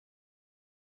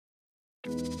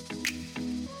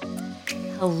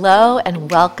Hello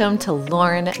and welcome to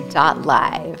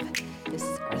Lauren.live. This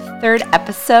is our third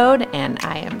episode and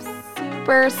I am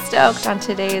super stoked on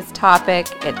today's topic.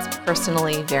 It's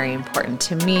personally very important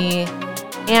to me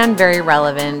and very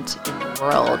relevant in the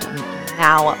world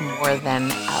now more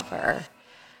than ever.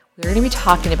 We're going to be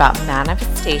talking about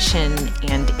manifestation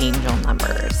and angel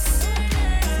numbers.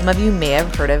 Some of you may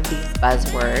have heard of these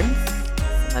buzzwords.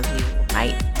 Some of you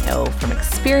might know from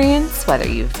experience, whether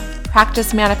you've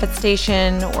practiced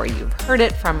manifestation or you've heard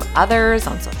it from others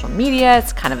on social media.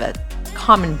 It's kind of a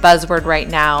common buzzword right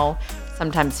now.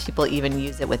 Sometimes people even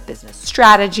use it with business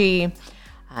strategy.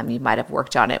 You might have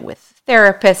worked on it with a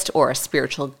therapist or a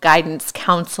spiritual guidance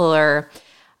counselor.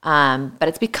 But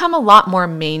it's become a lot more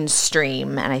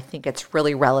mainstream, and I think it's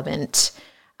really relevant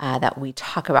that we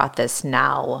talk about this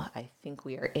now. I think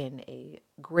we are in a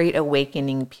great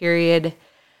awakening period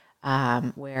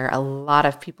where a lot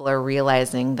of people are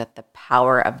realizing that the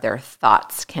power of their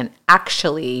thoughts can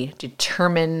actually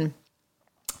determine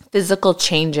physical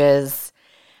changes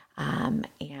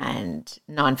and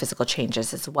non-physical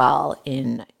changes as well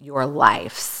in your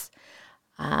lives.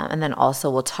 And then also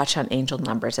we'll touch on angel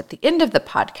numbers at the end of the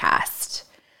podcast.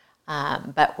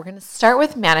 But we're going to start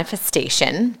with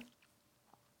manifestation.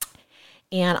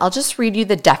 And I'll just read you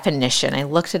the definition. I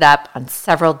looked it up on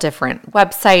several different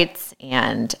websites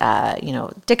and,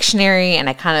 dictionary, and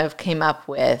I kind of came up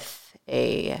with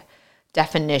a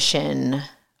definition,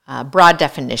 broad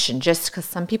definition, just because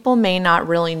some people may not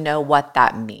really know what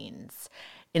that means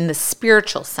in the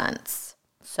spiritual sense.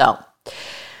 So,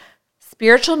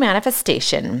 spiritual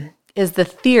manifestation is the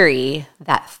theory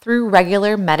that through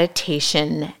regular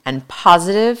meditation and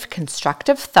positive,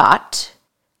 constructive thought,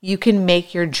 you can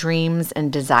make your dreams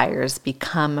and desires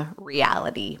become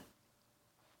reality.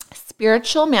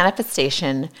 Spiritual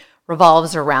manifestation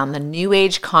revolves around the New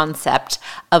Age concept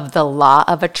of the law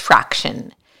of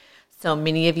attraction. So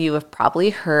many of you have probably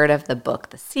heard of the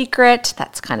book The Secret.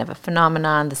 That's kind of a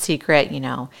phenomenon. The Secret,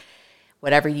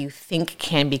 whatever you think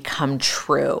can become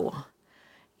true.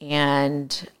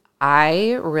 And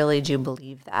I really do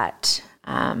believe that.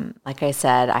 Like I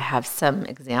said, I have some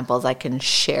examples I can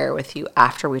share with you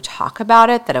after we talk about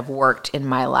it that have worked in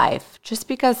my life, just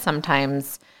because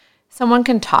sometimes someone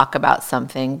can talk about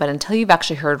something, but until you've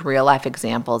actually heard real life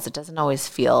examples, it doesn't always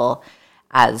feel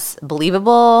as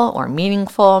believable or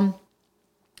meaningful.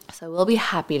 So we'll be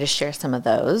happy to share some of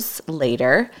those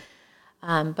later.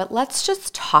 But let's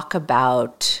just talk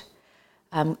about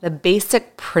the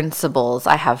basic principles.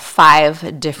 I have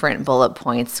 5 different bullet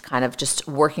points, kind of just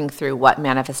working through what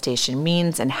manifestation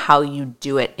means and how you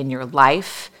do it in your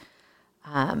life.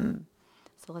 So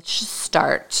let's just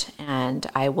start, and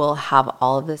I will have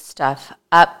all of this stuff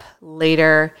up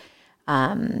later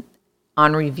on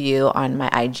review on my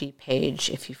IG page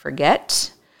if you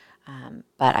forget.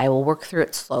 But I will work through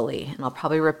it slowly, and I'll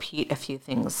probably repeat a few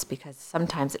things because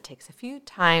sometimes it takes a few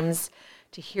times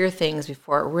to hear things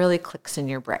before it really clicks in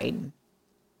your brain.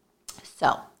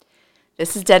 So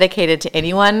this is dedicated to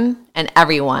anyone and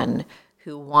everyone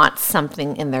who wants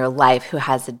something in their life, who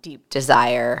has a deep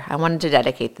desire. I wanted to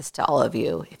dedicate this to all of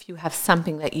you. If you have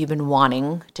something that you've been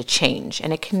wanting to change,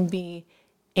 and it can be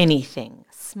anything,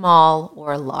 small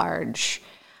or large.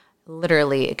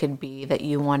 Literally, it could be that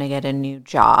you want to get a new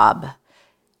job.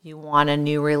 You want a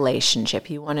new relationship.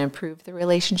 You want to improve the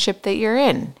relationship that you're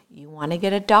in. You want to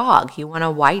get a dog. You want a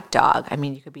white dog. I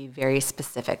mean, you could be very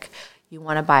specific. You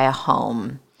want to buy a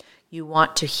home. You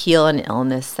want to heal an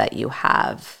illness that you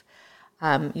have.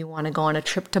 You want to go on a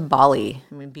trip to Bali.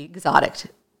 Be exotic.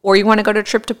 Or you want to go to a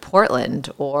trip to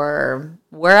Portland or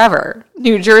wherever,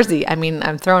 New Jersey.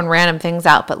 I'm throwing random things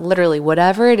out, but literally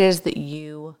whatever it is that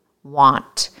you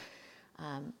want.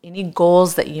 Any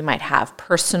goals that you might have,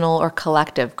 personal or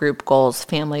collective, group goals,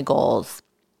 family goals.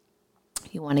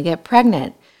 You want to get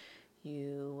pregnant.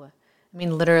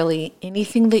 Literally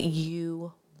anything that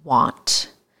you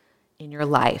want in your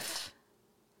life.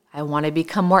 I want to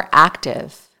become more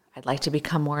active. I'd like to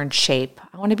become more in shape.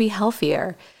 I want to be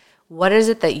healthier. What is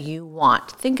it that you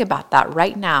want? Think about that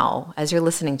right now as you're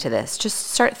listening to this. Just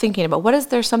start thinking about what is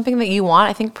there something that you want?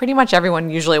 I think pretty much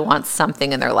everyone usually wants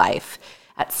something in their life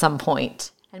at some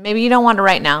point. And maybe you don't want it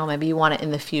right now. Maybe you want it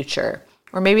in the future.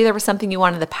 Or maybe there was something you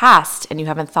wanted in the past and you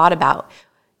haven't thought about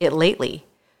it lately.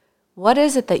 What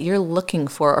is it that you're looking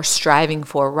for or striving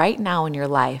for right now in your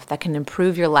life that can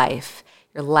improve your life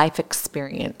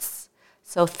experience?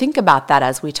 So think about that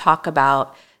as we talk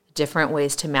about different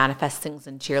ways to manifest things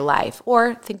into your life,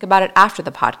 or think about it after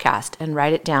the podcast and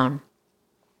write it down.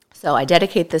 So I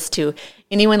dedicate this to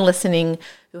anyone listening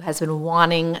who has been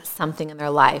wanting something in their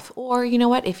life. Or, you know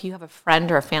what, if you have a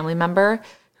friend or a family member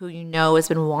who you know has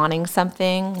been wanting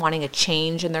something, wanting a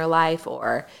change in their life,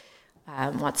 or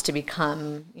wants to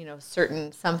become,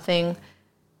 certain something,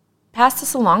 pass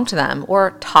this along to them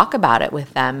or talk about it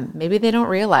with them. Maybe they don't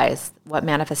realize what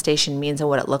manifestation means and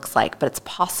what it looks like, but it's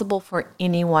possible for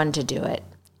anyone to do it.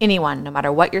 Anyone, no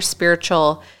matter what your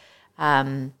spiritual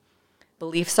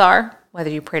beliefs are, whether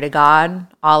you pray to God,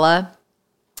 Allah,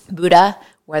 Buddha,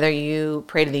 whether you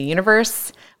pray to the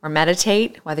universe or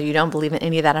meditate, whether you don't believe in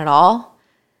any of that at all,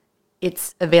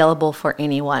 it's available for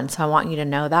anyone. So I want you to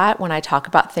know that when I talk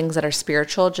about things that are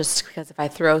spiritual, just because if I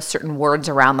throw certain words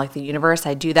around like the universe,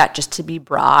 I do that just to be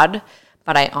broad,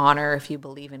 but I honor if you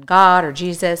believe in God or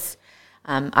Jesus.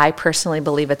 I personally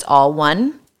believe it's all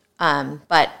one,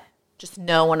 but just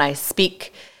know when I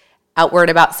speak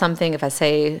outward about something, if I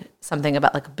say something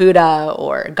about like Buddha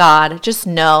or God, just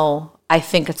know I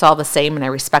think it's all the same and I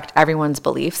respect everyone's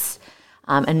beliefs,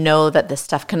 and know that this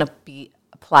stuff can be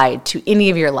applied to any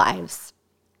of your lives.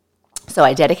 So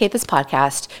I dedicate this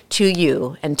podcast to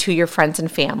you and to your friends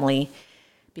and family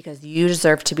because you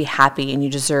deserve to be happy and you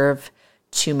deserve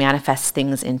to manifest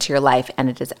things into your life, and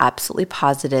it is absolutely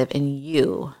positive and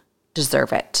you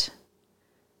deserve it.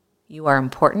 You are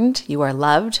important, you are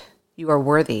loved, you are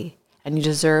worthy, and you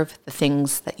deserve the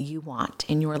things that you want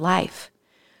in your life.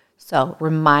 So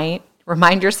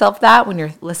remind yourself that when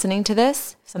you're listening to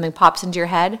this, if something pops into your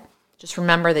head, just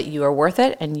remember that you are worth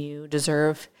it and you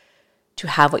deserve to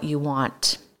have what you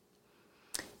want.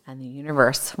 And the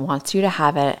universe wants you to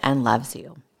have it and loves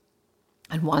you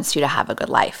and wants you to have a good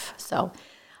life. So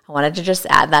I wanted to just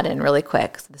add that in really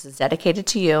quick. So this is dedicated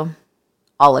to you,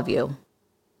 all of you.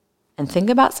 And think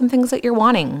about some things that you're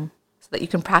wanting so that you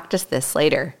can practice this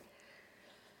later.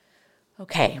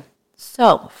 Okay,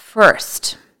 so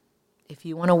first, if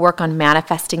you want to work on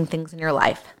manifesting things in your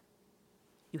life,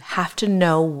 you have to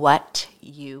know what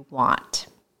you want.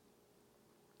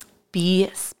 Be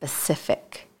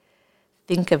specific.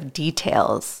 Think of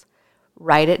details.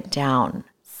 Write it down.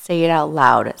 Say it out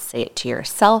loud. Say it to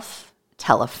yourself.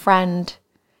 Tell a friend.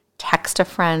 Text a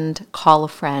friend. Call a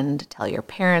friend. Tell your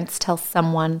parents. Tell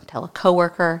someone. Tell a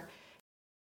coworker.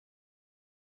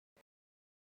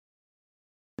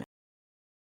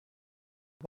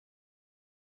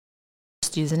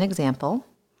 Just use an example.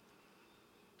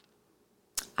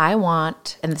 I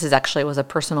this is actually was a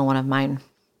personal one of mine.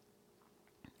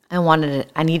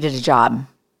 I needed a job.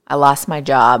 I lost my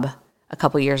job a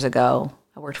couple years ago.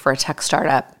 I worked for a tech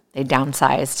startup. They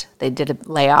downsized. They did a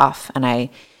layoff, and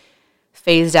I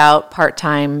phased out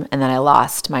part-time, and then I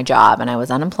lost my job, and I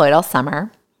was unemployed all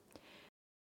summer.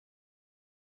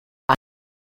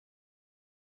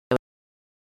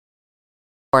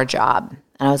 For a job,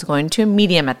 and I was going to a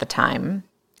medium at the time,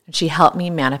 and she helped me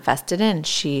manifest it in.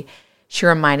 She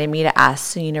reminded me to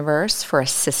ask the universe for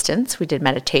assistance. We did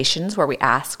meditations where we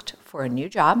asked for a new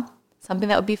job, something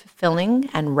that would be fulfilling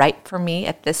and right for me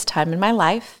at this time in my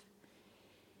life.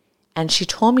 And she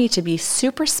told me to be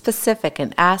super specific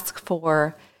and ask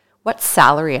for what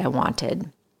salary I wanted.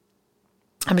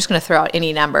 I'm just going to throw out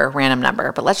any number, random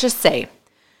number, but let's just say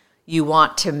you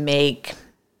want to make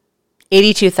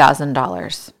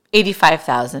 $82,000,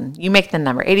 $85,000. You make the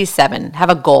number, 87. Have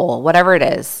a goal, whatever it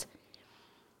is.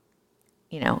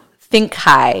 Think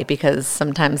high, because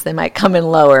sometimes they might come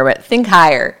in lower, but think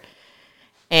higher.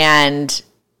 And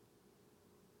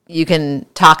you can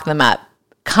talk them up.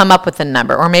 Come up with a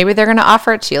number. Or maybe they're going to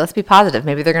offer it to you. Let's be positive.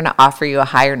 Maybe they're going to offer you a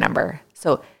higher number.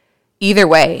 So either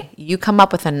way, you come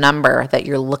up with a number that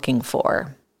you're looking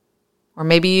for. Or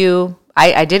maybe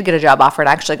I did get a job offer.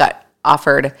 I actually got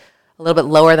offered a little bit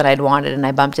lower than I'd wanted, and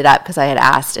I bumped it up because I had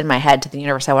asked in my head to the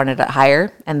universe I wanted it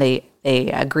higher, and they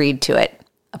agreed to it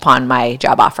upon my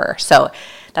job offer. So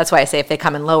that's why I say if they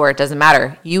come in lower, it doesn't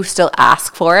matter. You still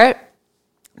ask for it,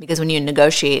 because when you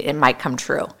negotiate, it might come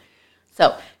true.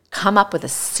 So come up with a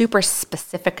super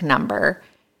specific number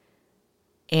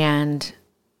and,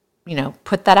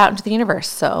 put that out into the universe.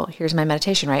 So here's my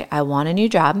meditation, right? I want a new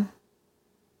job.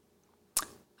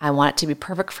 I want it to be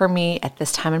perfect for me at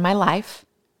this time in my life.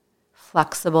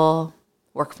 Flexible,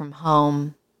 work from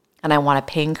home, and I want a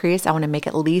pay increase. I want to make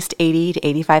at least $80,000 to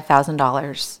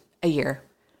 $85,000 a year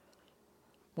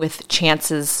with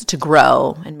chances to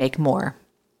grow and make more.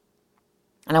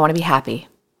 And I want to be happy.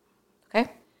 Okay?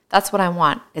 That's what I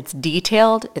want. It's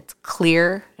detailed, it's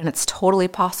clear, and it's totally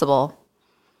possible.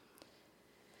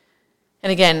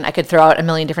 And again, I could throw out a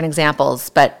million different examples,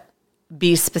 but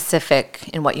be specific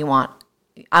in what you want.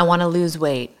 I want to lose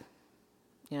weight.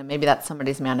 maybe that's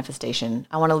somebody's manifestation.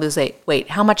 I want to lose weight.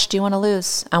 How much do you want to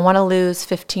lose? I want to lose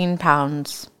 15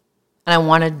 pounds. And I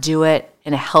want to do it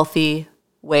in a healthy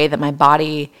way that my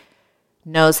body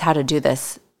knows how to do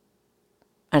this.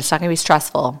 And it's not going to be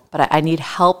stressful, but I need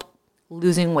help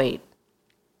losing weight.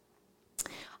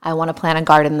 I want to plant a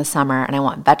garden in the summer, and I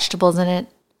want vegetables in it,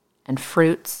 and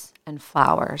fruits and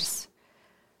flowers.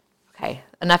 Okay,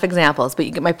 enough examples, but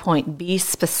you get my point. Be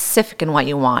specific in what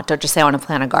you want. Don't just say, I want to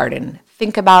plant a garden.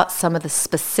 Think about some of the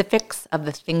specifics of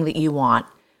the thing that you want,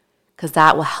 because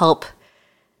that will help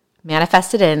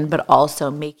manifest it in, but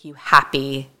also make you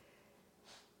happier,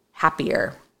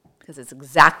 because it's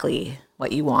exactly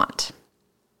what you want.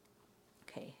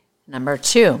 Okay, number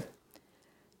 2.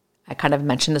 I kind of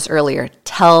mentioned this earlier.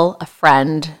 Tell a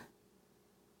friend,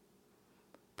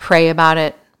 pray about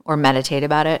it, or meditate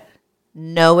about it.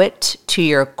 Know it to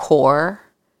your core.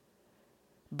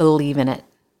 Believe in it.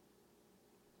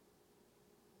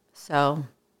 So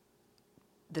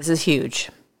this is huge.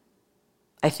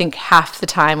 I think half the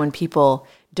time when people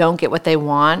don't get what they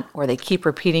want, or they keep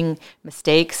repeating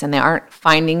mistakes and they aren't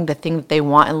finding the thing that they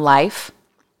want in life,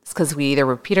 it's because we either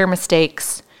repeat our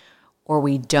mistakes or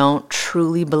we don't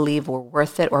truly believe we're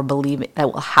worth it, or believe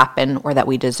that will happen, or that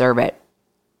we deserve it.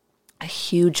 A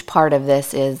huge part of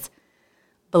this is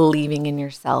believing in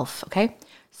yourself, okay?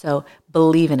 So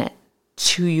believe in it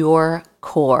to your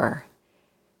core.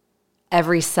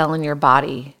 Every cell in your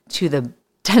body, to the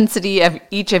density of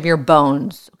each of your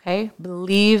bones, okay?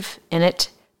 Believe in it,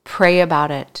 pray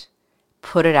about it,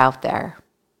 put it out there.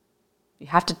 You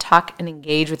have to talk and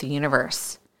engage with the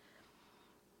universe.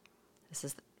 This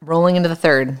is rolling into the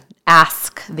 3rd.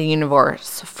 Ask the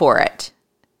universe for it.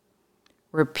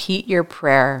 Repeat your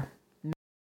prayer.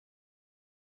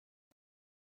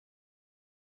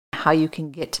 How you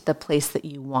can get to the place that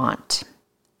you want.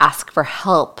 Ask for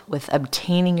help with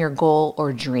obtaining your goal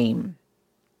or dream.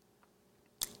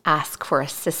 Ask for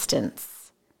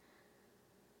assistance.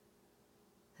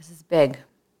 This is big,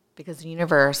 because the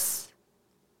universe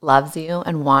loves you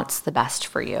and wants the best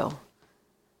for you.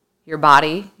 Your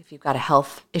body, if you've got a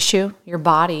health issue, your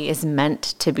body is meant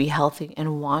to be healthy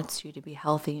and wants you to be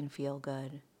healthy and feel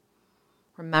good.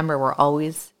 Remember, we're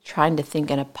always trying to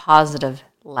think in a positive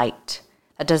light.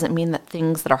 That doesn't mean that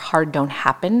things that are hard don't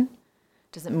happen.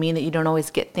 Doesn't mean that you don't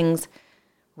always get things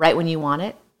right when you want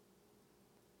it.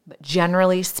 But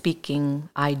generally speaking,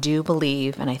 I do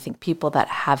believe, and I think people that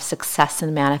have success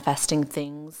in manifesting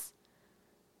things,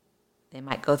 they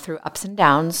might go through ups and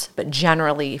downs, but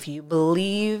generally, if you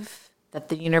believe that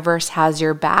the universe has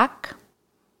your back,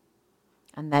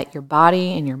 and that your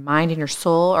body and your mind and your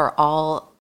soul are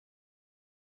all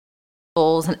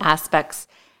souls and aspects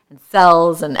and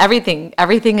cells and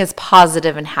everything is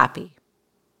positive and happy.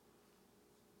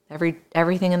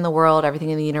 Everything in the world, everything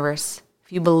in the universe,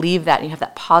 if you believe that and you have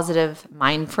that positive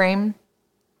mind frame,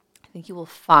 I think you will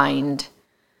find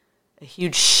a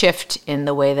huge shift in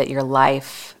the way that your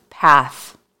life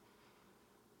path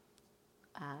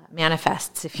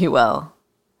manifests, if you will.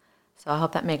 So I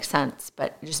hope that makes sense.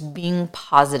 But just being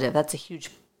positive, that's a huge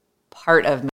part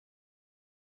of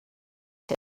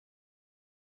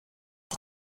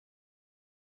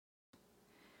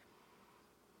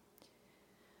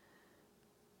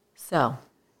So,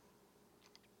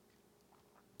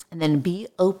 and then be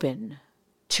open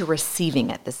to receiving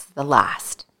it. This is the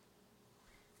last.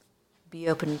 Be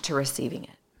open to receiving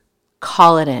it.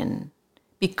 Call it in.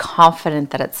 Be confident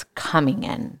that it's coming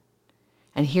in.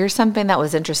 And here's something that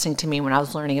was interesting to me when I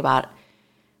was learning about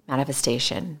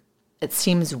manifestation. It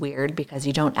seems weird because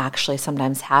you don't actually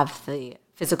sometimes have the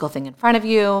physical thing in front of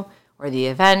you, or the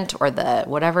event, or the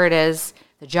whatever it is,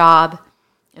 the job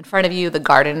in front of you, the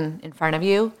garden in front of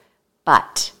you.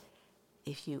 But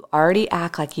if you already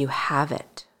act like you have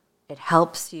it, it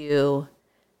helps you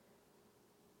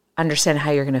understand how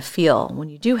you're going to feel when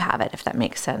you do have it, if that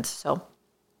makes sense. So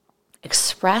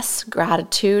express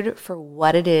gratitude for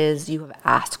what it is you have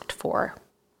asked for.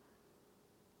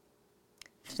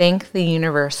 Thank the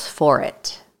universe for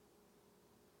it.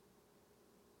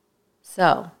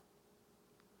 So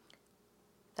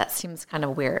that seems kind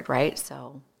of weird, right?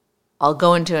 So I'll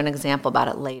go into an example about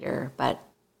it later, but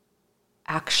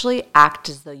actually act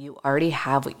as though you already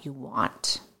have what you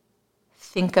want.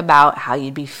 Think about how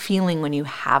you'd be feeling when you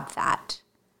have that.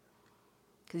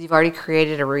 Because you've already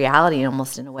created a reality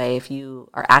almost in a way if you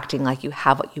are acting like you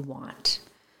have what you want.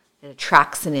 It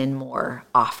attracts it in more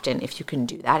often if you can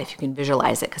do that, if you can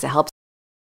visualize it, because it helps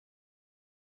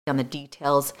on the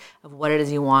details of what it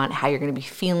is you want, how you're going to be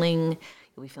feeling.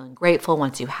 You'll be feeling grateful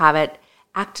once you have it.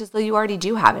 Act as though you already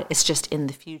do have it. It's just in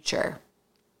the future.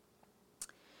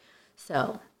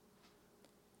 So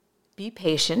be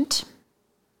patient.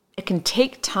 It can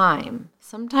take time,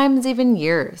 sometimes even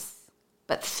years,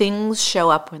 but things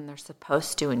show up when they're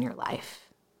supposed to in your life.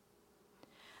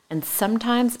 And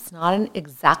sometimes it's not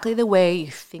exactly the way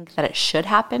you think that it should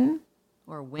happen,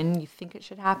 or when you think it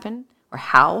should happen, or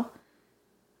how.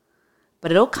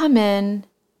 But it'll come in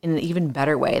an even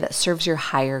better way that serves your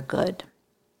higher good.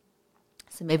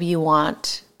 So maybe you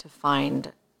want to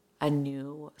find a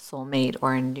new soulmate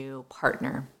or a new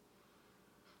partner.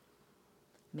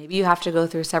 Maybe you have to go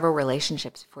through several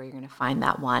relationships before you're going to find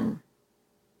that one.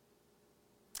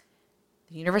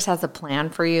 The universe has a plan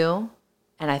for you.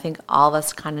 And I think all of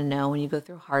us kind of know when you go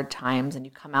through hard times and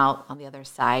you come out on the other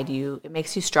side, it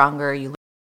makes you stronger.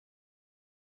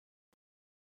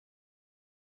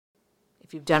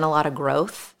 If you've done a lot of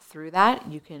growth through that,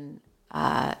 you can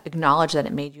acknowledge that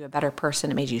it made you a better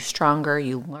person. It made you stronger.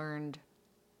 You learned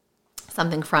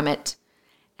something from it,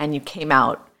 and you came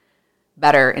out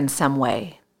better in some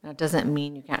way. That doesn't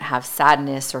mean you can't have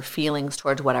sadness or feelings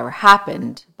towards whatever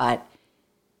happened, but,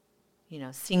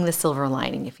 seeing the silver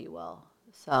lining, if you will.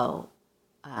 So,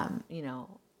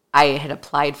 I had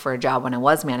applied for a job when I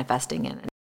was manifesting it. And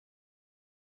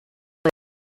it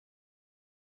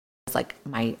was like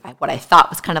what I thought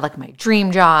was kind of like my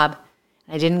dream job.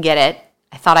 And I didn't get it.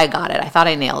 I thought I got it. I thought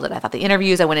I nailed it. I thought the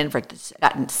interviews I went in for,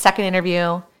 got in second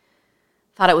interview,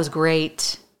 thought it was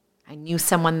great. I knew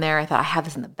someone there. I thought I have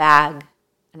this in the bag.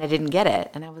 And I didn't get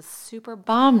it. And I was super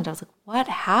bummed. I was like, what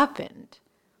happened?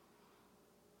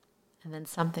 And then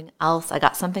I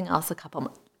got something else a couple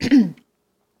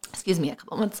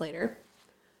months later.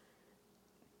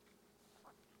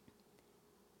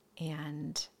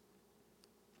 And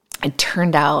it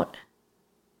turned out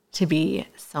to be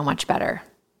so much better.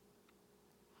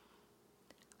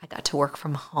 I got to work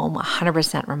from home,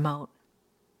 100% remote.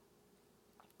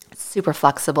 It's super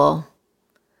flexible.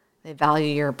 They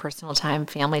value your personal time,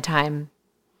 family time.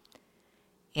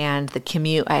 And the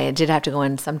commute, I did have to go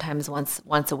in sometimes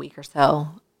once a week or so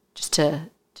just to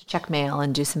check mail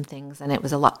and do some things. And it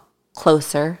was a lot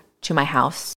closer to my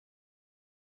house.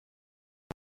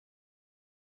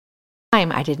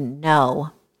 I didn't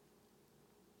know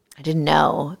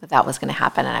that was going to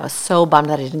happen. And I was so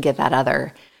bummed that I didn't get that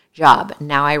other job.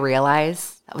 Now I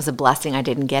realize that was a blessing I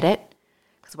didn't get it,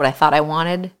 because what I thought I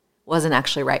wanted wasn't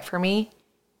actually right for me.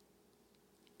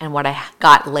 And what I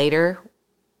got later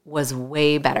was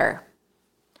way better.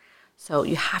 So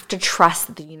you have to trust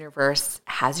that the universe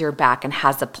has your back and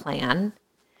has a plan,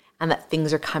 and that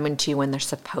things are coming to you when they're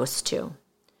supposed to.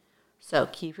 So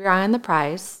keep your eye on the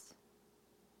prize.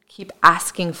 Keep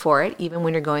asking for it, even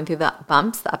when you're going through the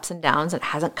bumps, the ups and downs. It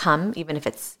hasn't come, even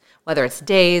if whether it's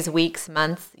days, weeks,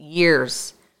 months,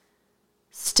 years.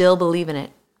 Still believe in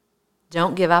it.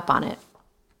 Don't give up on it.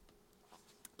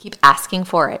 Keep asking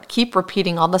for it. Keep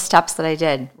repeating all the steps that I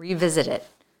did. Revisit it.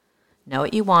 Know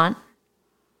what you want.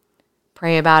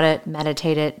 Pray about it.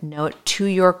 Meditate it. Know it to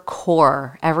your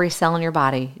core. Every cell in your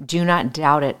body. Do not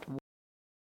doubt it.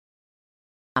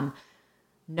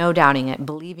 No doubting it.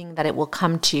 Believing that it will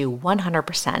come to you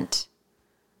 100%.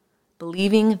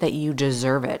 Believing that you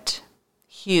deserve it.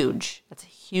 Huge. That's a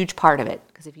huge part of it.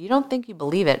 Because if you don't think you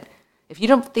believe it, if you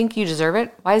don't think you deserve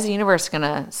it, why is the universe going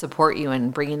to support you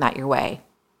in bringing that your way?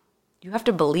 You have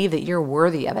to believe that you're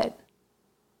worthy of it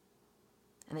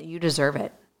and that you deserve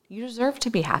it. You deserve to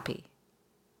be happy.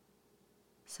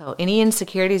 So any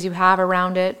insecurities you have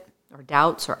around it, or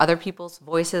doubts, or other people's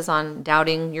voices on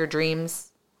doubting your dreams,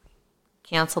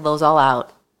 cancel those all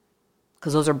out,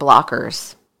 because those are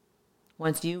blockers.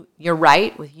 Once you're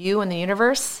right with you and the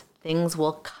universe, things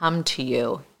will come to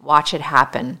you. Watch it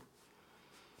happen.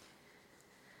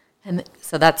 And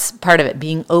so that's part of it,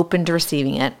 being open to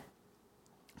receiving it.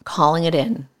 Calling it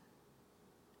in,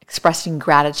 expressing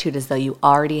gratitude as though you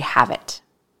already have it.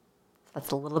 That's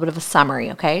a little bit of a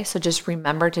summary, okay? So just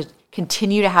remember to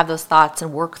continue to have those thoughts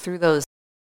and work through those,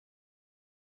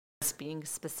 being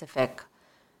specific.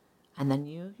 And then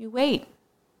you wait.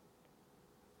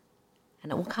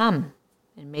 And it will come.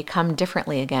 It may come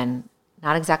differently again.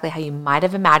 Not exactly how you might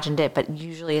have imagined it, but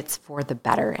usually it's for the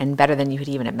better, and better than you had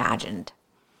even imagined.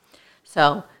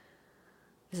 So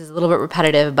this is a little bit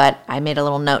repetitive, but I made a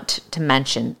little note to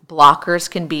mention. Blockers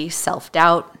can be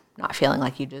self-doubt, not feeling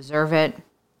like you deserve it,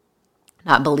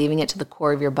 not believing it to the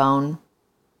core of your bone,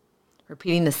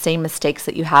 repeating the same mistakes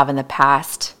that you have in the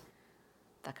past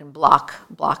that can block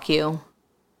you,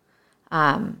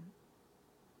 going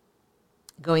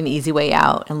the easy way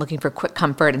out and looking for quick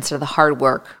comfort instead of the hard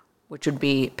work, which would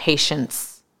be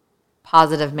patience,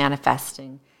 positive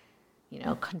manifesting,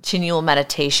 continual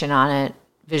meditation on it,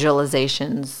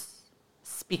 visualizations,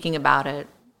 speaking about it,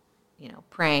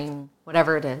 praying,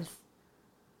 whatever it is.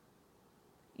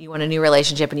 you want a new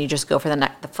relationship and you just go for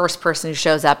the first person who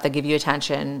shows up that give you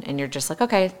attention, and you're just like,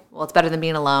 okay, well, it's better than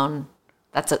being alone.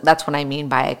 That's what I mean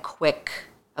by a quick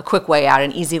way out,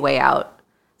 an easy way out.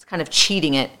 It's kind of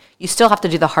cheating it. You still have to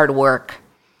do the hard work.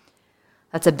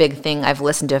 That's a big thing. I've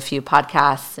listened to a few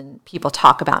podcasts and people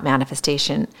talk about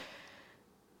manifestation.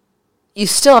 You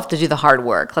still have to do the hard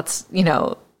work. Let's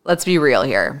be real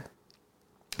here.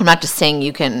 I'm not just saying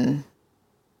you can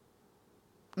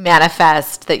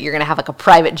manifest that you're going to have like a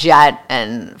private jet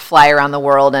and fly around the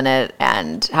world in it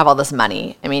and have all this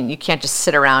money. I mean, you can't just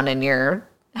sit around in your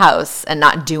house and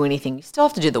not do anything. You still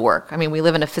have to do the work. I mean, we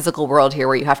live in a physical world here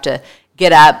where you have to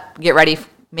get up, get ready,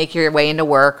 make your way into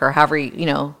work, or however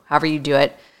you do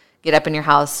it. Get up in your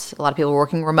house. A lot of people are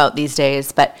working remote these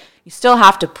days, but you still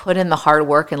have to put in the hard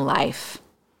work in life.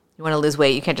 You want to lose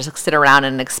weight, you can't just sit around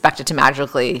and expect it to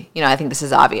magically, I think this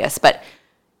is obvious, but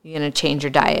you're going to change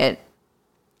your diet.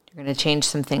 You're going to change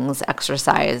some things,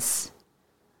 exercise,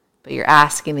 but you're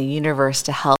asking the universe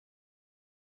to help,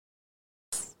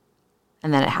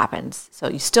 and then it happens. So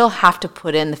you still have to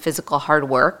put in the physical hard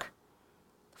work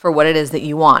for what it is that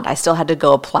you want. I still had to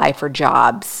go apply for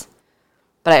jobs,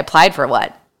 but I applied for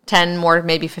 10 more,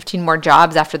 maybe 15 more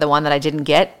jobs after the one that I didn't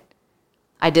get.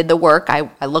 I did the work.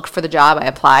 I looked for the job. I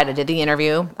applied. I did the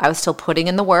interview. I was still putting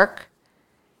in the work,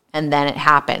 and then it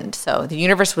happened. So the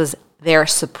universe was there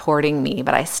supporting me,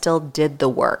 but I still did the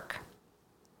work.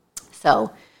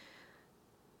 So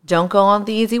don't go on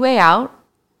the easy way out.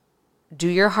 Do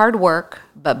your hard work,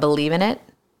 but believe in it.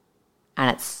 And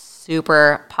it's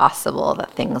super possible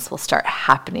that things will start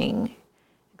happening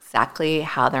exactly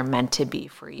how they're meant to be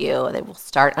for you. They will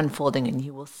start unfolding and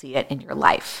you will see it in your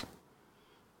life.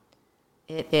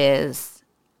 It is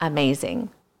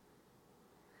amazing.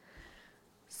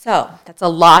 So that's a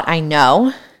lot, I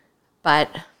know, but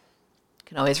you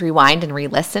can always rewind and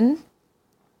re-listen.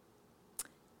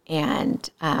 And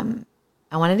I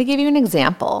wanted to give you an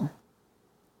example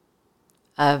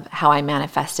of how I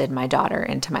manifested my daughter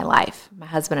into my life. My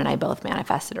husband and I both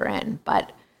manifested her in,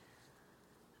 but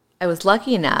I was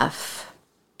lucky enough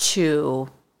to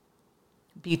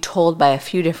be told by a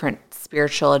few different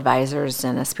spiritual advisors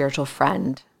and a spiritual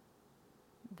friend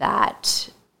that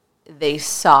they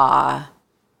saw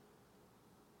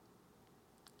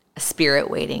a spirit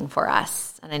waiting for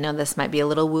us. And I know this might be a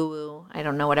little woo-woo. I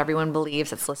don't know what everyone believes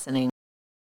that's listening.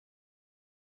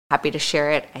 Happy to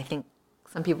share it. I think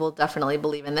some people definitely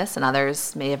believe in this and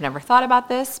others may have never thought about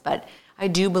this, but I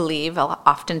do believe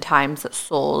oftentimes that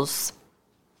souls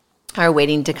are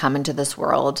waiting to come into this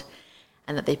world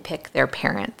and that they pick their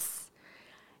parents.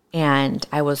 And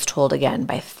I was told again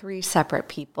by 3 separate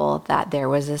people that there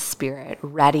was a spirit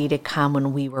ready to come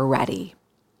when we were ready.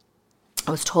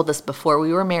 I was told this before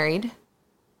we were married,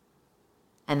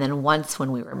 and then once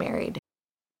when we were married.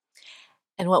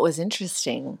 And what was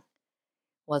interesting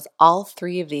was all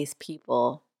 3 of these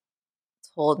people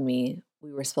told me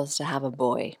we were supposed to have a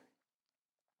boy.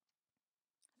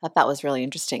 I thought that was really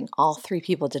interesting. All 3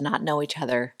 people did not know each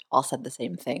other, all said the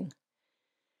same thing.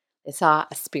 They saw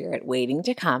a spirit waiting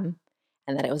to come,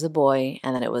 and that it was a boy,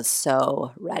 and that it was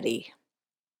so ready.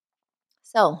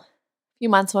 So a few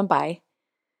months went by,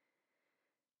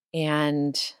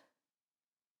 and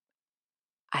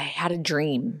I had a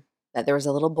dream that there was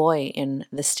a little boy in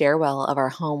the stairwell of our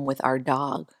home with our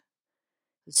dog.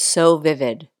 It was so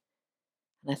vivid.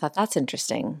 And I thought, that's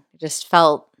interesting. It just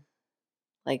felt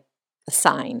like a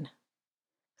sign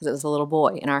because it was a little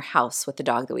boy in our house with the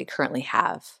dog that we currently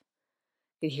have.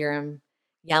 You could hear him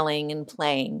yelling and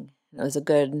playing. It was a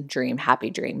good dream, happy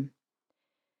dream.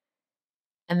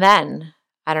 And then,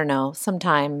 I don't know,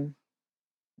 sometime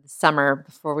this summer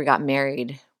before we got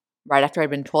married, right after I'd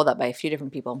been told that by a few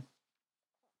different people,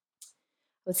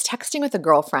 I was texting with a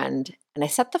girlfriend and I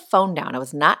set the phone down. I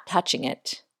was not touching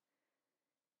it.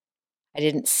 I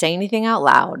didn't say anything out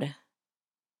loud.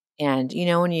 And you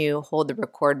know when you hold the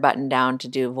record button down to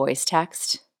do voice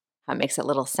text, how it makes that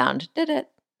little sound, did it?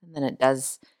 And then it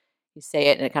does, you say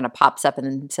it and it kind of pops up and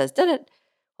then says, did it?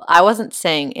 Well, I wasn't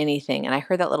saying anything and I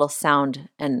heard that little sound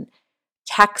and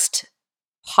text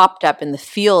popped up in the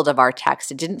field of our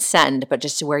text. It didn't send, but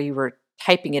just to where you were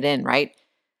typing it in, right?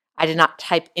 I did not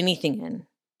type anything in.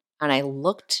 And I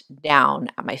looked down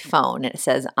at my phone and it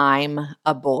says, I'm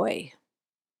a boy.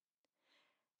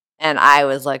 And I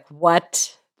was like,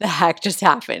 what the heck just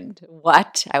happened?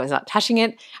 What? I was not touching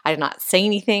it. I did not say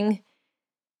anything.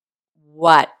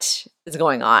 What is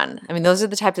going on? I mean, those are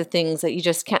the types of things that you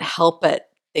just can't help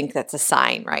but think that's a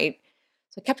sign, right?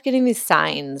 So I kept getting these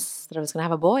signs that I was going to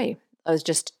have a boy. I was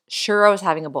just sure I was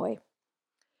having a boy.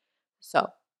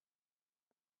 So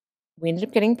we ended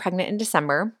up getting pregnant in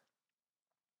December.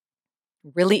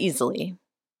 really easily.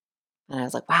 And I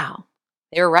was like, wow,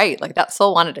 they were right. Like that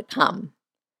soul wanted to come.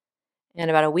 And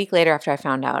about a week later, after I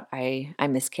found out, I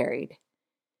miscarried.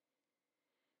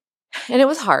 And it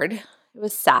was hard. It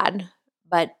was sad.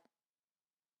 But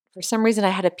for some reason, I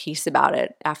had a peace about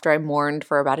it after I mourned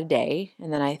for about a day.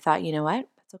 And then I thought, you know what?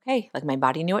 That's okay. Like my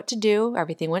body knew what to do.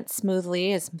 Everything went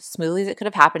smoothly as it could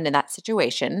have happened in that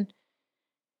situation.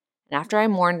 And after I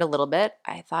mourned a little bit,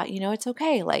 I thought, it's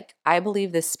okay. Like I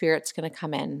believe this spirit's going to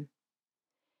come in.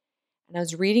 And I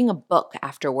was reading a book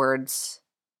afterwards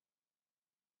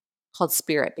called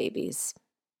Spirit Babies.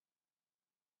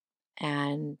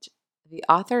 And the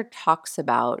author talks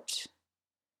about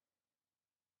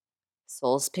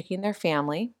souls picking their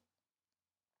family.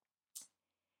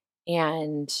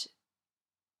 And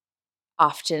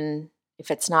often,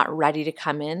 if it's not ready to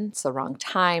come in, it's the wrong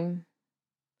time,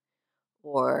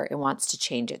 or it wants to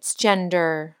change its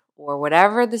gender, or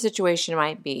whatever the situation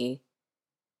might be,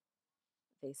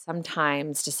 they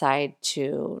sometimes decide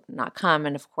to not come.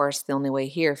 And of course, the only way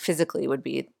here physically would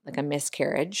be like a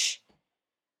miscarriage.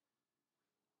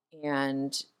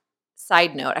 And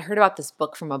side note, I heard about this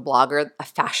book from a blogger, a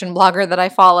fashion blogger that I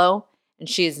follow. And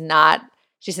she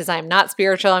says, I'm not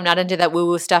spiritual. I'm not into that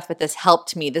woo-woo stuff, but this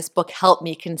helped me. This book helped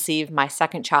me conceive my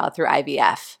second child through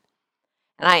IVF.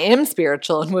 And I am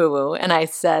spiritual and woo-woo. And I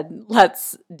said,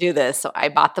 let's do this. So I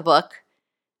bought the book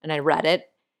and I read it.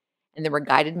 And there were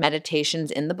guided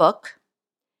meditations in the book.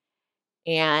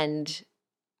 And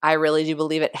I really do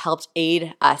believe it helped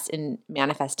aid us in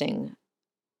manifesting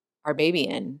our baby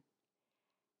in.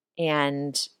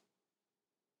 And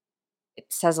it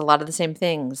says a lot of the same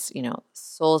things,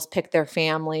 souls pick their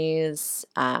families,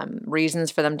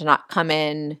 reasons for them to not come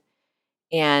in.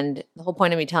 And the whole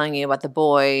point of me telling you about the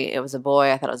boy, it was a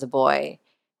boy, I thought it was a boy.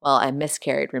 Well, I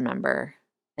miscarried, remember?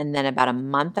 And then about a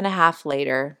month and a half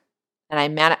later,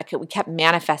 and we kept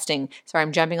manifesting. Sorry,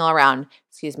 I'm jumping all around.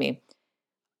 Excuse me.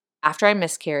 After I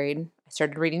miscarried, I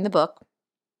started reading the book.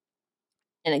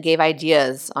 And it gave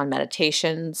ideas on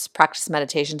meditations. Practice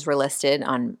meditations were listed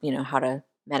on, how to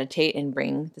meditate and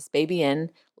bring this baby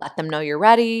in. Let them know you're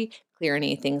ready. Clear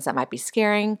any things that might be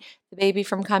scaring the baby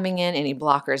from coming in, any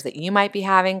blockers that you might be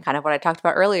having, kind of what I talked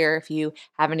about earlier. If you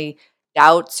have any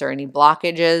doubts or any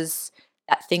blockages,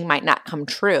 that thing might not come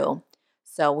true.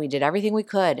 So we did everything we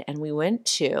could, and we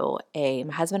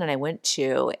my husband and I went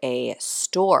to a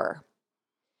store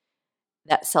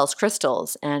that sells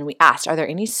crystals, and we asked, are there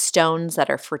any stones that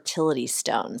are fertility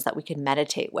stones that we could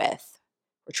meditate with?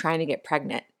 We're trying to get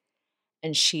pregnant.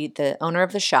 And the owner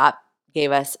of the shop,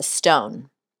 gave us a stone.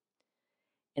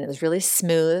 And it was really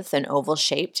smooth and oval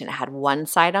shaped, and it had one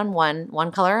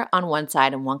color on one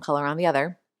side and one color on the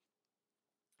other.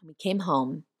 We came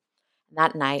home, and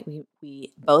that night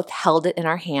we both held it in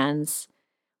our hands,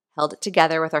 held it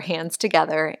together with our hands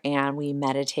together, and we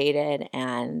meditated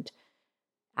and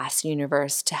asked the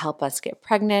universe to help us get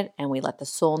pregnant. And we let the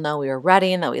soul know we were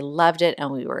ready and that we loved it.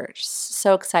 And we were just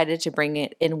so excited to bring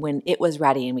it in when it was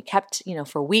ready. And we kept,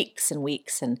 for weeks and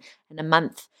weeks and a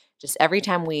month, just every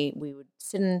time we would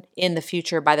sit in the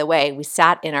future. By the way, we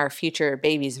sat in our future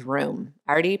baby's room.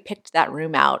 I already picked that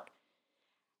room out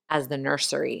as the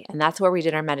nursery. And that's where we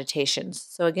did our meditations.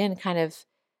 So again, kind of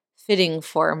fitting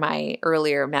for my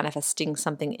earlier manifesting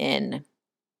something in.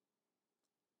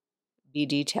 Be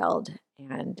detailed.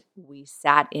 And we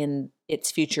sat in its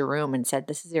future room and said,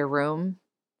 this is your room.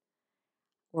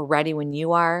 We're ready when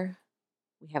you are.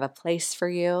 We have a place for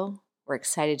you. We're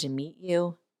excited to meet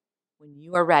you. When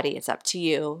you are ready, it's up to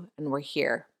you, and we're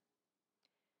here.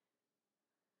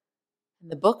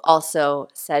 And the book also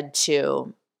said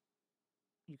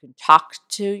you can talk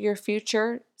to your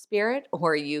future spirit,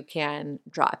 or you can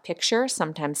draw a picture.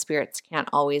 Sometimes spirits can't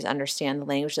always understand the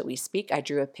language that we speak. I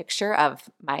drew a picture of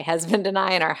my husband and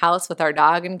I in our house with our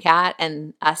dog and cat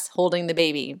and us holding the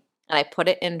baby. And I put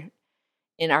it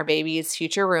in our baby's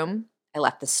future room. I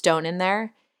left the stone in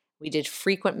there. We did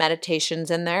frequent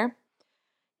meditations in there.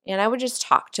 And I would just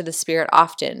talk to the spirit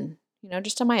often,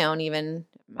 just on my own, even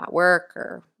at work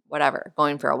or whatever,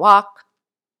 going for a walk,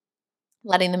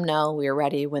 letting them know we were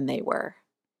ready when they were,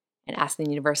 and asking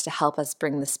the universe to help us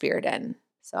bring the spirit in.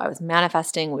 So I was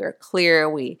manifesting, we were clear,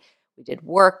 we did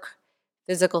work,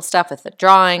 physical stuff with the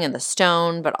drawing and the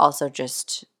stone, but also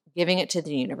just giving it to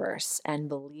the universe and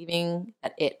believing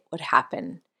that it would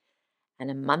happen.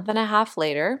 And a month and a half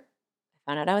later,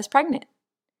 I found out I was pregnant.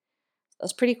 That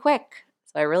was pretty quick.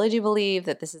 So I really do believe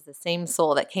that this is the same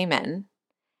soul that came in.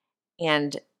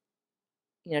 And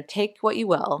take what you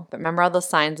will, but remember all those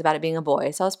signs about it being a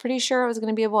boy. So I was pretty sure it was going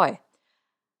to be a boy.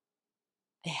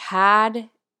 I had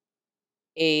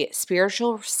a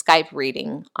spiritual Skype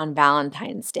reading on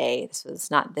Valentine's Day. This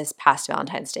was not this past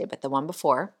Valentine's Day, but the one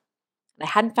before. And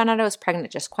I hadn't found out I was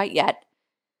pregnant just quite yet,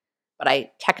 but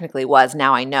I technically was.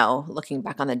 Now I know, looking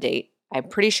back on the date. I'm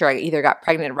pretty sure I either got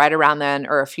pregnant right around then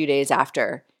or a few days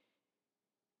after.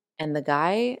 And the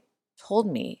guy told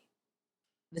me,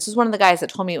 this is one of the guys that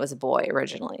told me it was a boy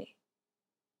originally.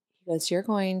 He goes, "You're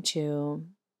going to,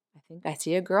 I think I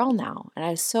see a girl now." And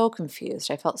I was so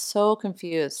confused. I felt so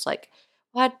confused. Like,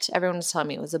 what? Everyone was telling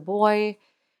me it was a boy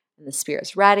and the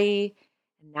spirit's ready.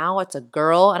 And now it's a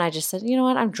girl. And I just said, you know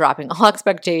what? I'm dropping all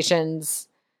expectations.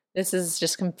 This is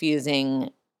just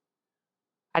confusing.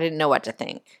 I didn't know what to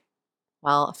think.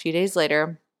 Well, a few days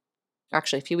later, or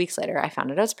actually a few weeks later, I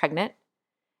found out I was pregnant.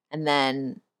 And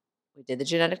then we did the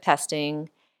genetic testing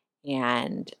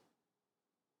and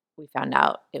we found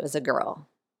out it was a girl.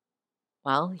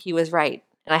 Well, he was right.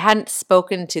 And I hadn't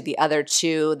spoken to the other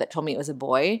two that told me it was a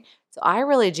boy. So I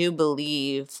really do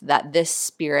believe that this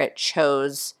spirit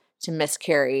chose to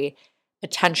miscarry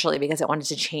potentially because it wanted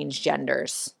to change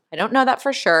genders. I don't know that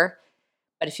for sure,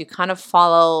 but if you kind of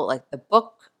follow, like the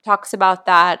book talks about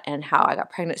that and how I got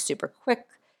pregnant super quick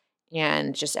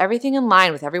and just everything in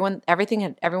line with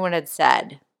everything everyone had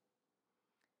said.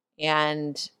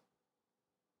 And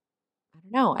I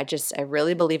don't know. I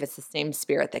really believe it's the same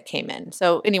spirit that came in.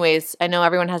 So, anyways, I know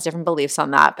everyone has different beliefs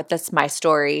on that, but that's my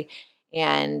story.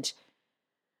 And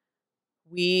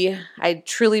I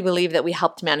truly believe that we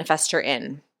helped manifest her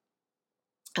in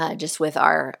just with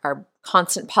our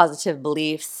constant positive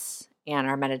beliefs and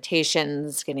our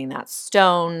meditations, getting that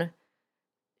stone,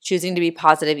 choosing to be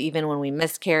positive even when we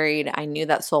miscarried. I knew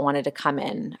that soul wanted to come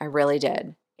in. I really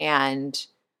did. And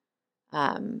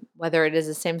whether it is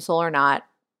the same soul or not,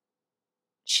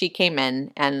 she came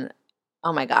in and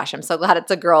oh my gosh, I'm so glad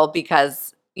it's a girl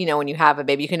because, when you have a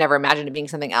baby, you can never imagine it being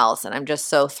something else. And I'm just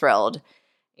so thrilled.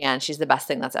 And she's the best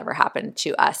thing that's ever happened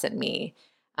to us and me.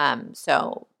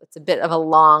 So it's a bit of a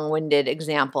long-winded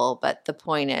example, but the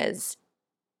point is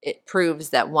it proves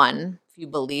that one, if you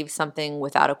believe something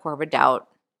without a core of a doubt,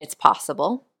 it's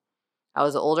possible. I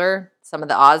was older. Some of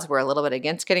the odds were a little bit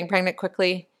against getting pregnant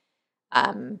quickly.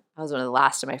 I was one of the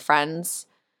last of my friends.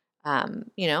 I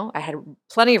had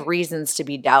plenty of reasons to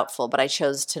be doubtful, but I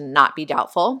chose to not be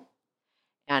doubtful.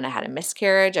 And I had a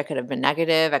miscarriage. I could have been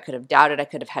negative. I could have doubted. I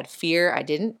could have had fear. I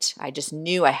didn't. I just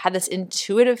knew I had this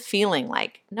intuitive feeling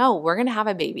like, no, we're going to have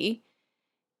a baby.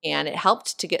 And it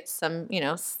helped to get some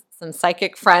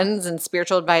psychic friends and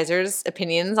spiritual advisors'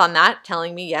 opinions on that,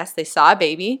 telling me, yes, they saw a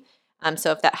baby.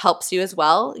 So if that helps you as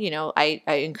well, I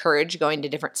encourage going to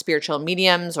different spiritual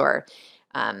mediums or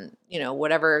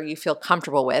whatever you feel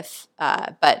comfortable with.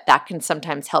 But that can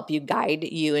sometimes help you guide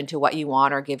you into what you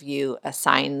want or give you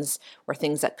signs or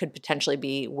things that could potentially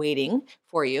be waiting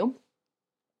for you.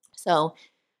 So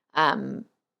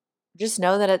just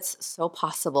know that it's so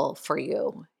possible for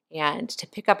you and to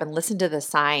pick up and listen to the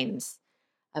signs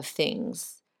of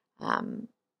things,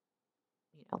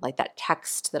 like that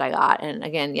text that I got. And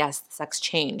again, yes, the sex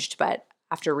changed, but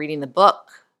after reading the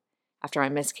book, after my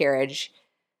miscarriage,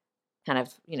 kind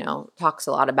of, talks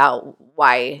a lot about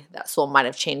why that soul might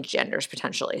have changed genders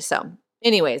potentially. So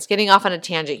anyways, getting off on a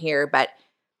tangent here, but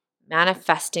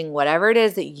manifesting whatever it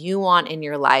is that you want in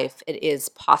your life, it is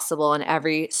possible. And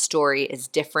every story is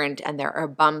different and there are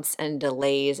bumps and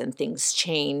delays and things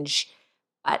change.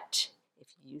 But if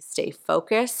you stay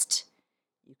focused,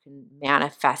 you can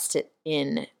manifest it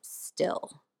in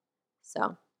still.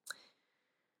 So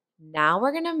now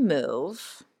we're going to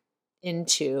move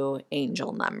into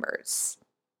angel numbers.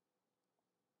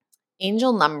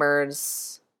 Angel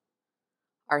numbers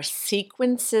are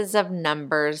sequences of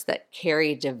numbers that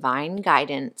carry divine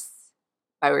guidance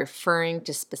by referring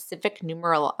to specific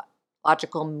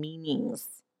numerological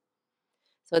meanings.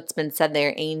 So it's been said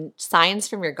they're signs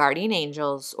from your guardian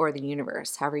angels or the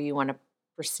universe. However you want to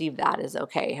perceive that is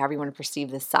okay. However you want to perceive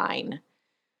the sign.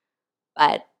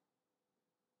 But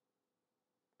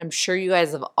I'm sure you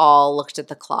guys have all looked at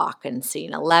the clock and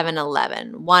seen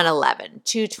 11:11, 1:11,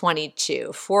 2:22,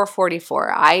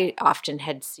 4:44. I often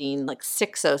had seen like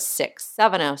 6:06,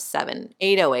 7:07,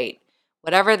 8:08,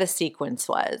 whatever the sequence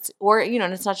was. Or,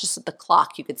 and it's not just at the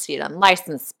clock. You could see it on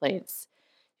license plates.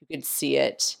 You could see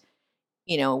it,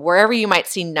 wherever you might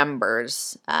see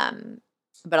numbers.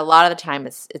 But a lot of the time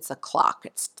it's a clock.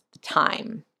 It's the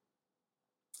time.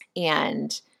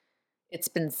 And it's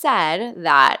been said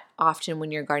that often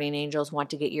when your guardian angels want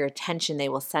to get your attention, they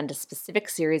will send a specific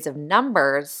series of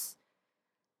numbers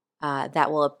that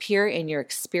will appear in your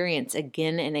experience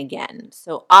again and again.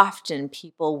 So often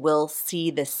people will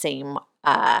see the same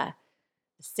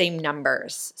same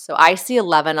numbers. So I see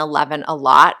 1111 a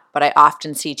lot, but I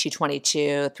often see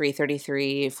 222,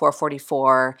 333,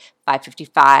 444,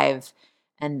 555.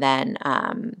 And then,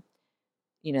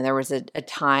 there was a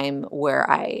time where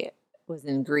I was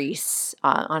in Greece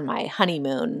on my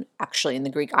honeymoon, actually in the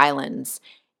Greek islands.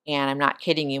 And I'm not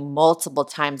kidding you, multiple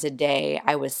times a day,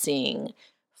 I was seeing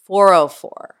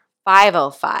 404,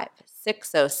 505,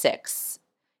 606,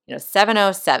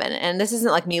 707. And this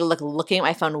isn't like me looking at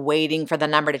my phone waiting for the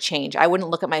number to change. I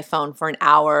wouldn't look at my phone for an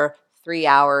hour, 3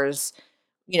 hours.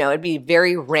 It'd be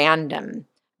very random.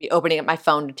 Be opening up my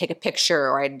phone to take a picture,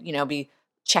 or I'd, be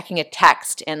checking a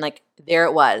text, and like there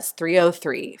it was,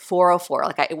 303, 404.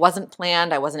 Like it wasn't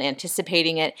planned. I wasn't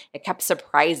anticipating it. It kept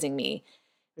surprising me.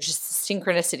 It was just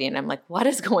synchronicity. And I'm like, what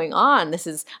is going on?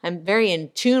 I'm very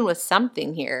in tune with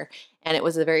something here. And it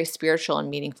was a very spiritual and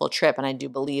meaningful trip. And I do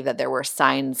believe that there were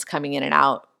signs coming in and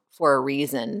out for a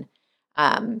reason.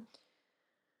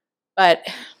 But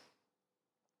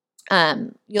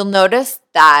you'll notice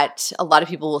that a lot of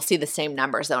people will see the same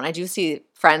numbers though. And I do see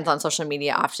friends on social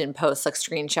media often post like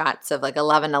screenshots of like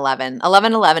 1111.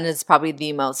 1111 is probably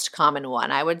the most common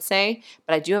one, I would say.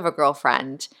 But I do have a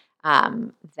girlfriend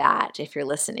that, if you're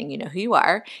listening, you know who you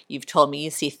are. You've told me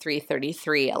you see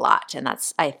 333 a lot. And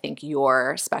that's, I think,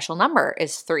 your special number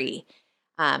is 3.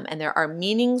 And there are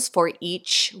meanings for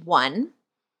each one.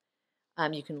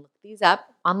 You can look these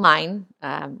up online,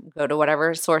 go to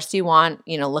whatever source you want,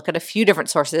 look at a few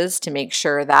different sources to make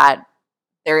sure that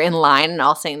they're in line and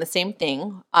all saying the same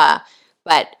thing.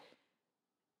 But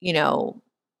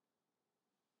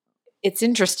it's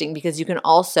interesting because you can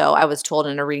also, I was told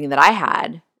in a reading that I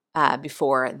had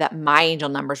before, that my angel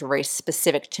numbers were very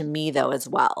specific to me though as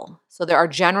well. So there are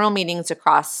general meanings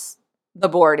across the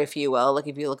board, if you will. Like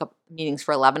if you look up meanings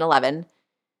for 1111,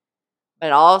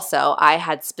 but also I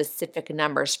had specific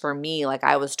numbers for me. Like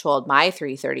I was told my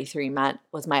 333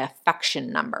 was my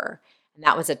affection number. And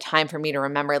that was a time for me to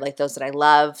remember like those that I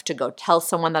love, to go tell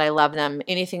someone that I love them.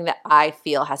 Anything that I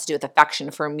feel has to do with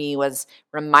affection for me was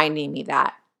reminding me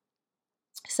that.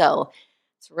 So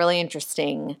it's really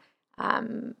interesting.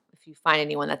 If you find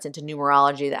anyone that's into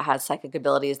numerology that has psychic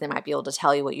abilities, they might be able to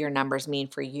tell you what your numbers mean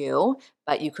for you,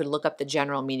 but you could look up the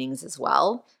general meanings as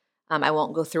well. I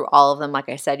won't go through all of them. Like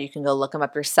I said, you can go look them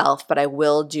up yourself, but I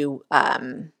will do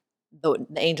the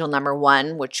angel number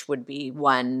 1, which would be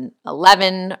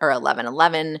 111 or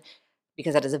 1111,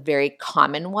 because that is a very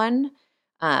common one.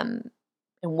 And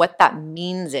what that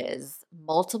means is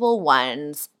multiple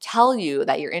ones tell you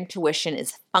that your intuition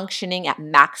is functioning at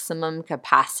maximum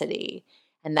capacity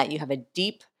and that you have a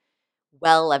deep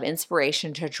well of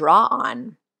inspiration to draw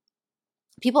on.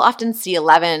 People often see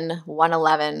 11,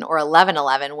 111, or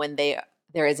 1111 when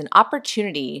there is an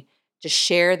opportunity to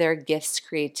share their gifts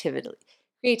creatively.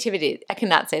 I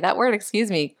cannot say that word,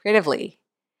 creatively,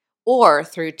 or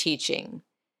through teaching.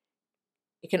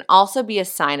 It can also be a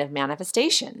sign of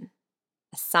manifestation,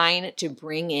 a sign to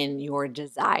bring in your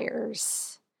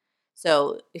desires.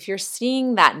 So if you're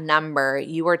seeing that number,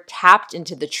 you are tapped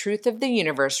into the truth of the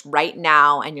universe right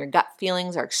now, and your gut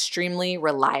feelings are extremely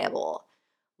reliable.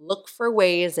 Look for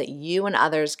ways that you and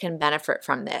others can benefit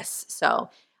from this. So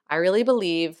I really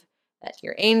believe that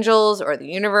your angels or the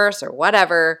universe or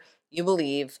whatever you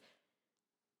believe,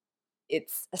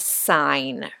 it's a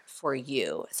sign for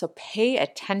you. So pay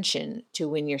attention to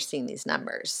when you're seeing these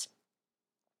numbers.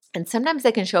 And sometimes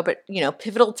they can show up at,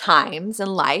 pivotal times in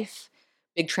life.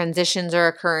 Big transitions are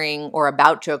occurring or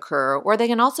about to occur, or they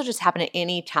can also just happen at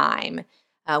any time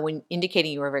when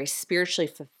indicating you are very spiritually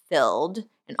fulfilled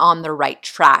and on the right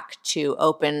track to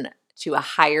open to a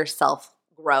higher self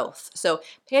growth. So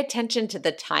pay attention to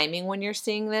the timing when you're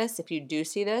seeing this. If you do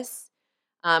see this,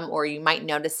 or you might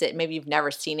notice it, maybe you've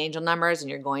never seen angel numbers and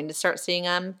you're going to start seeing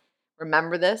them,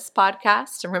 remember this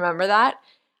podcast and remember that.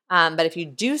 But if you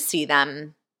do see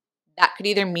them, that could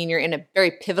either mean you're in a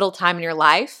very pivotal time in your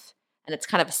life and it's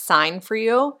kind of a sign for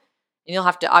you, and you'll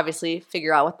have to obviously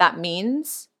figure out what that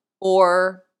means,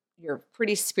 or you're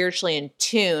pretty spiritually in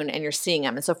tune and you're seeing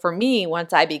them. And so for me,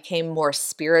 once I became more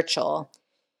spiritual,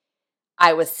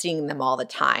 I was seeing them all the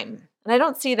time. And I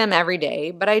don't see them every day,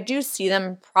 but I do see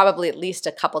them probably at least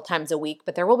a couple times a week.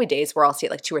 But there will be days where I'll see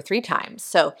it like 2 or 3 times.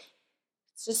 So it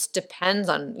just depends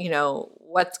on,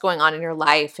 what's going on in your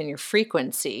life and your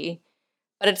frequency.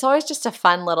 But it's always just a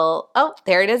fun little, oh,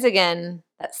 there it is again,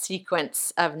 that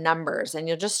sequence of numbers. And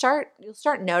you'll start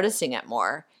noticing it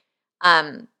more.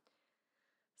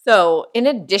 So in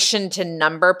addition to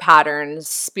number patterns,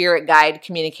 spirit guide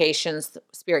communications,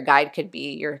 spirit guide could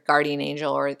be your guardian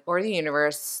angel or the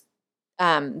universe.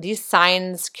 These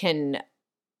signs can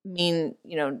mean,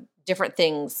 different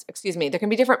things, there can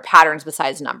be different patterns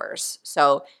besides numbers.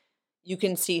 So you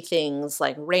can see things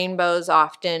like rainbows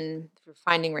often, if you're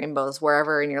finding rainbows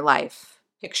wherever in your life,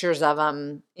 pictures of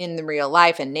them in the real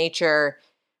life and nature,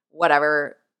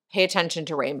 whatever, pay attention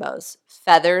to rainbows.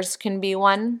 Feathers can be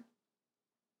one.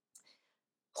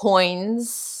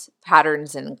 Coins,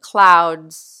 patterns in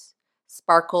clouds,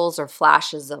 sparkles or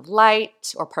flashes of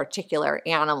light, or particular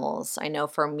animals. I know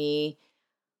for me,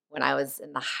 when I was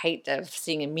in the height of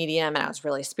seeing a medium and I was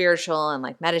really spiritual and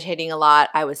like meditating a lot,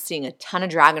 I was seeing a ton of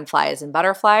dragonflies and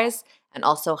butterflies and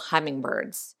also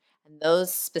hummingbirds. And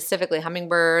those specifically,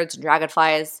 hummingbirds,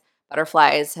 dragonflies,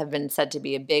 butterflies, have been said to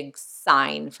be a big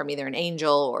sign from either an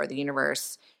angel or the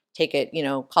universe. Take it,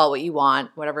 call it what you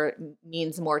want, whatever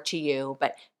means more to you.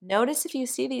 But notice if you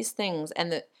see these things and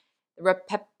the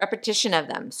repetition of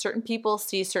them. Certain people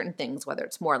see certain things, whether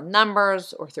it's more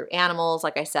numbers or through animals,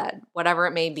 like I said, whatever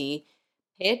it may be.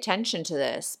 Pay attention to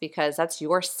this because that's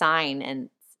your sign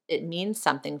and it means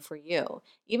something for you.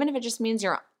 Even if it just means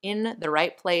you're in the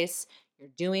right place, you're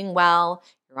doing well,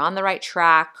 you're on the right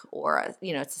track, or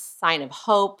it's a sign of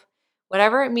hope.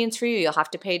 Whatever it means for you, you'll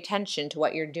have to pay attention to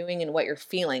what you're doing and what you're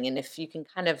feeling. And if you can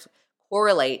kind of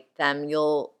correlate them,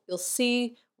 you'll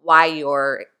see why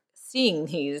you're seeing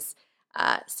these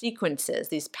sequences,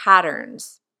 these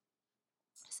patterns.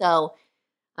 So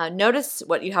notice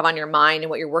what you have on your mind and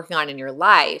what you're working on in your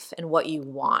life and what you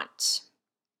want.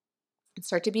 And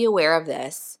start to be aware of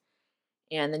this.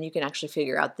 And then you can actually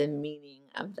figure out the meaning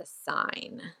of the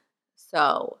sign.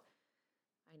 So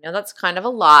I know that's kind of a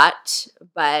lot,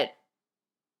 but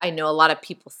I know a lot of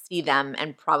people see them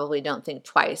and probably don't think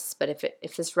twice. But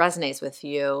if this resonates with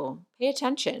you, pay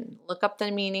attention. Look up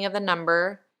the meaning of the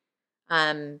number.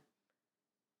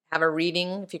 Have a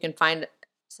reading if you can find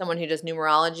someone who does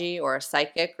numerology or a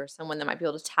psychic or someone that might be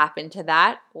able to tap into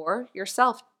that, or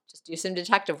yourself. Just do some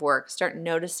detective work. Start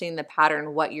noticing the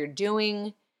pattern, what you're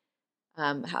doing,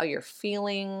 how you're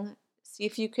feeling. See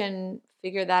if you can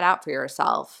figure that out for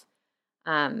yourself.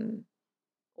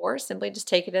 Or simply just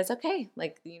take it as, okay,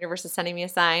 like the universe is sending me a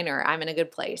sign, or I'm in a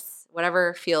good place,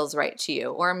 whatever feels right to you.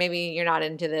 Or maybe you're not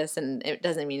into this and it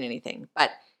doesn't mean anything.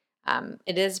 But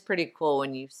it is pretty cool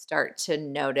when you start to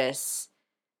notice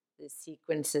the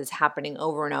sequences happening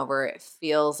over and over. It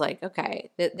feels like,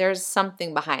 okay, there's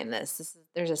something behind this.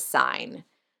 There's a sign.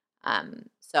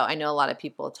 So I know a lot of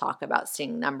people talk about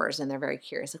seeing numbers and they're very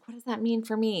curious, like, what does that mean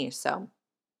for me? So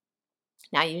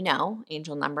now you know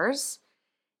angel numbers.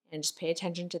 And just pay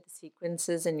attention to the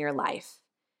sequences in your life.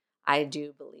 I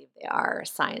do believe they are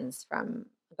signs from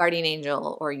a guardian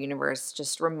angel or universe,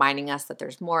 just reminding us that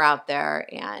there's more out there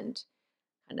and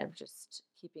kind of just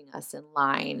keeping us in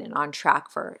line and on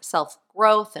track for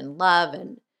self-growth and love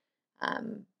and,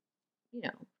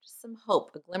 just some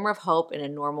hope, a glimmer of hope in a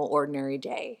normal, ordinary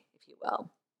day, if you will.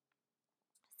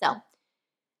 So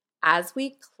as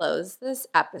we close this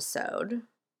episode,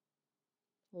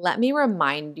 let me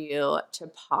remind you to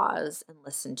pause and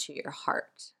listen to your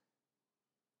heart.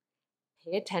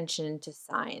 Pay attention to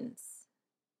signs.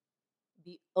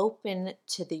 Be open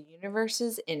to the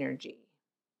universe's energy.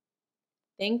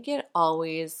 Thank it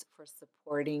always for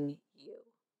supporting you.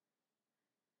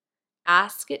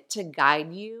 Ask it to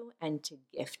guide you and to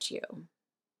gift you.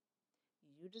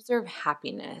 You deserve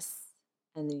happiness,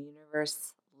 and the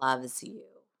universe loves you.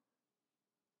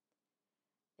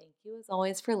 Thank you as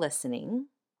always for listening.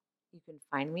 You can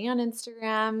find me on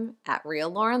Instagram at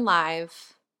RealLaurenLive.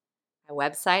 My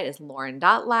website is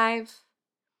lauren.live.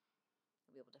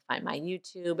 You'll be able to find my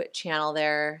YouTube channel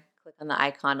there. Click on the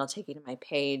icon. It'll take you to my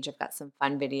page. I've got some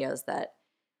fun videos that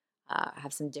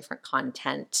have some different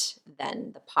content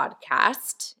than the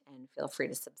podcast. And feel free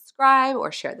to subscribe or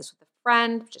share this with a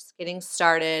friend. Just getting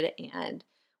started and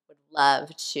would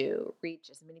love to reach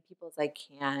as many people as I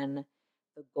can.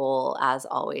 The goal, as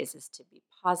always, is to be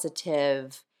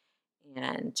positive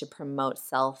and to promote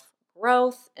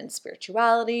self-growth and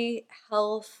spirituality,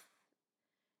 health,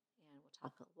 and we'll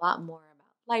talk a lot more about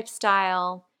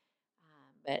lifestyle.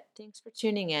 But thanks for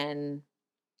tuning in.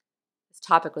 This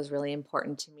topic was really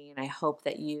important to me, and I hope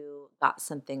that you got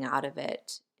something out of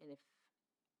it. And if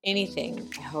anything,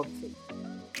 I hope that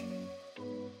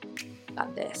you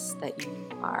got this, that you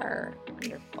are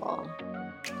wonderful.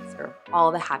 Deserve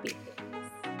all the happy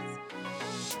things.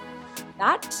 With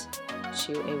that,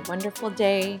 you a wonderful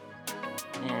day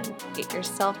and get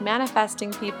yourself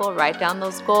manifesting, people. Write down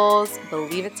those goals.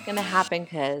 Believe it's going to happen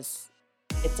because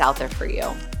it's out there for you.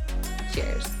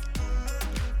 Cheers.